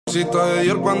Cita de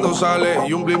Dior cuando sale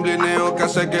y un blin blineo que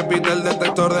hace que pite el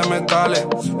detector de metales.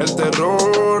 El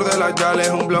terror de las yales,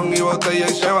 un blon y botella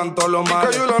y se van todos los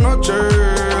males. Cayó la noche,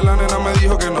 la nena me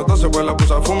dijo que no tose, pues la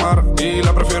puse a fumar. Y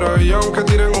la prefiero a ella aunque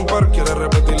tiren un par. Quiere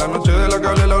repetir la noche de la que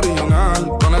hablé la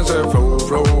original. Con ese flow,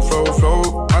 flow, flow,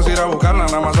 flow. Más ir a buscarla,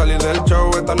 nada más salir del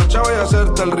show. Esta noche voy a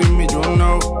hacerte el ritmo, you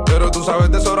know. Pero tú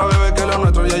sabes de sobra, bebé, que lo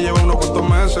nuestro ya lleva unos cuantos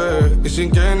meses. Y sin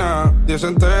que nadie se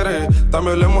entere,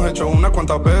 también lo hemos hecho unas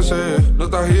cuantas veces. No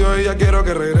te has ido y ya quiero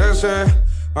que regrese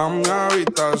a mi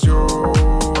habitación.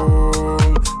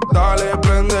 Dale,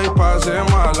 prende y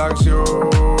pasemos a la acción.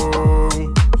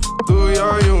 Tú y yo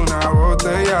y una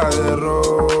botella de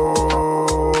ron.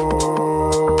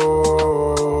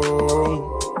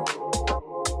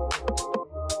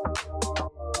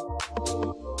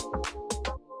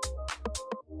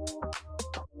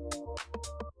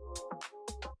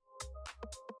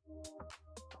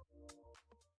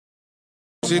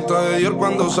 Cita de Dior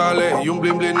cuando sale y un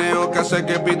blin blineo que hace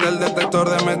que pite el detector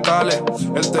de metales.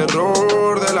 El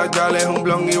terror de las yales, un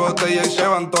blon y botella y se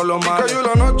van todos los males. Cayó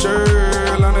la noche,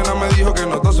 la nena me dijo que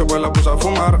no tose, pues la puse a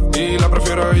fumar. Y la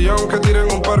prefiero a ella aunque tiren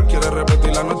un par. Quiere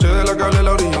repetir la noche de la que hablé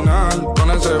la original.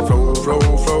 Con ese flow, flow,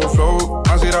 flow, flow.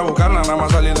 Más ir a buscarla, nada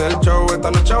más salir del show.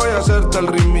 Esta noche voy a hacerte el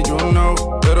ritmo, you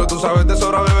know. Pero tú sabes de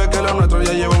sobra, bebé, que lo nuestro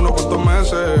ya lleva unos cuantos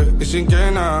meses. Y sin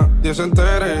que nadie se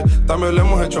entere, también lo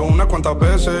hemos hecho unas cuantas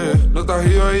veces. No te has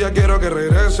ido y ya quiero que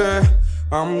regrese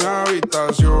a mi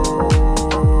habitación.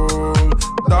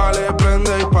 Dale,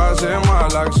 prende y pasemos a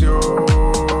la acción.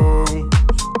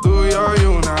 Tú y yo y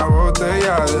una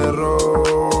botella de ron.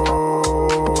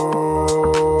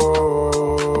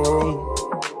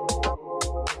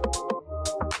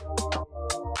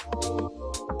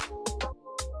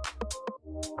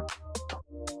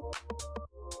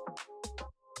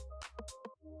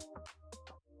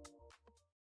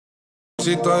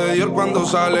 Cita de Dior cuando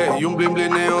sale y un blin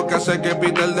blineo que hace que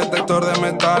pite el detector de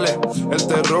metales. El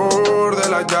terror de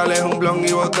las yales, un blon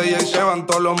y botella y se van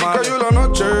todos los males. Cayó la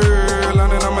noche, la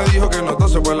nena me dijo que no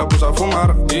tose, pues la puse a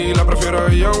fumar. Y la prefiero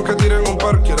a ella aunque tiren un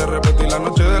par. Quiere repetir la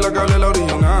noche de la que hablé la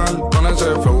original. Con ese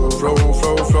flow, flow,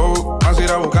 flow, flow. Más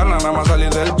ir a buscarla, nada más salir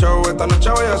del show. Esta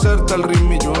noche voy a hacerte el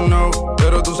ritmo, you know.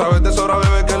 Pero tú sabes de sobra,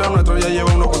 bebé, que lo nuestro ya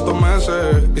lleva unos cuantos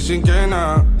meses. Y sin que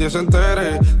nadie se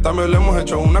entere, también lo hemos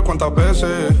hecho unas cuantas veces.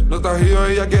 No te has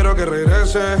ido y ya quiero que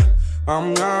regrese a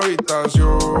mi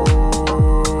habitación.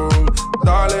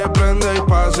 Dale, prende y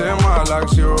pasemos a la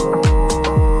acción.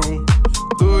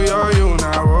 Tú y yo y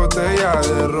una botella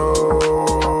de ron.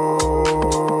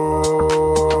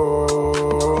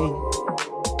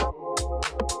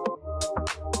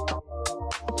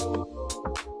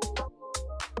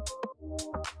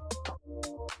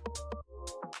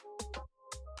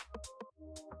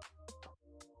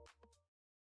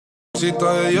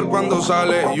 Cita de Dior cuando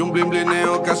sale y un blin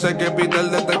blineo que hace que pite el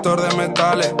detector de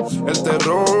metales. El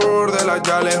terror de las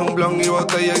yales, un blon y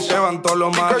botella y se van todos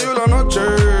los males. Cayó la noche,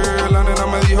 la nena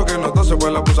me dijo que no tose,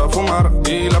 pues la puse a fumar.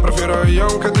 Y la prefiero a ella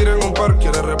aunque tiren un par.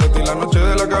 Quiere repetir la noche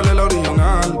de la que hablé la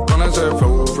original. Con ese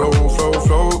flow, flow, flow,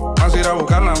 flow. Más ir a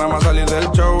buscarla, nada más salir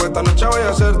del show. Esta noche voy a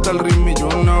hacerte el ritmo, you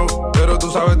know. Pero tú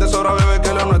sabes de sobra, bebé,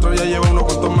 que lo nuestro ya lleva unos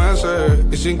cuantos meses.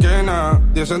 Y sin que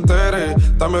nadie se entere,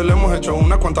 también lo hemos hecho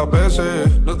unas cuantas veces.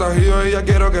 No te has ido y ya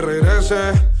quiero que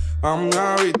regrese a mi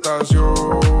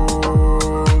habitación.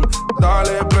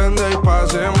 Dale, prende y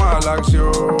pasemos a la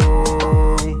acción.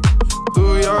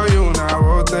 Tú y yo y una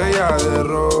botella de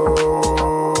ron.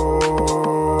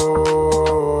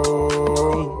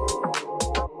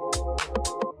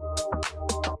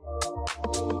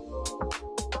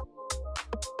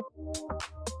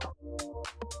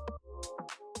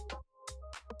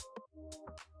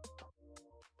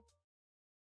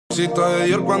 Cita de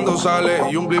Dior cuando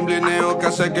sale y un blin blineo que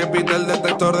hace que pite el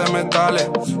detector de metales.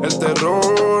 El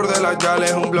terror de las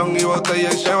yales, un blon y botella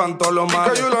y se van todos los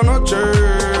males. Cayó la noche,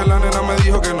 la nena me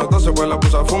dijo que no tose, pues la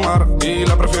puse a fumar. Y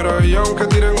la prefiero a ella aunque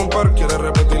tiren un par. Quiere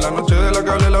repetir la noche de la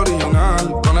que hablé la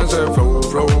original. Con ese flow,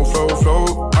 flow, flow,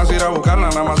 flow. Más ir a buscarla,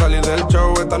 nada más salir del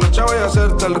show. Esta noche voy a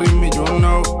hacerte el ritmo, you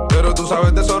know. Pero tú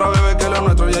sabes de sobra, bebé, que lo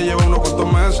nuestro ya lleva unos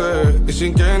cuantos meses. Y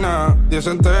sin que nadie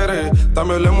se entere,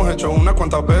 también lo hemos hecho unas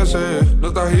cuantas veces.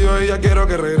 No te has ido y ya quiero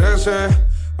que regrese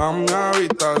a mi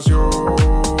habitación.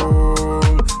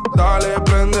 Dale,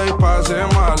 prende y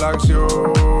pasemos a la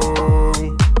acción.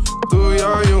 Tú y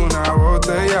yo y una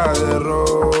botella de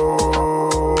ron.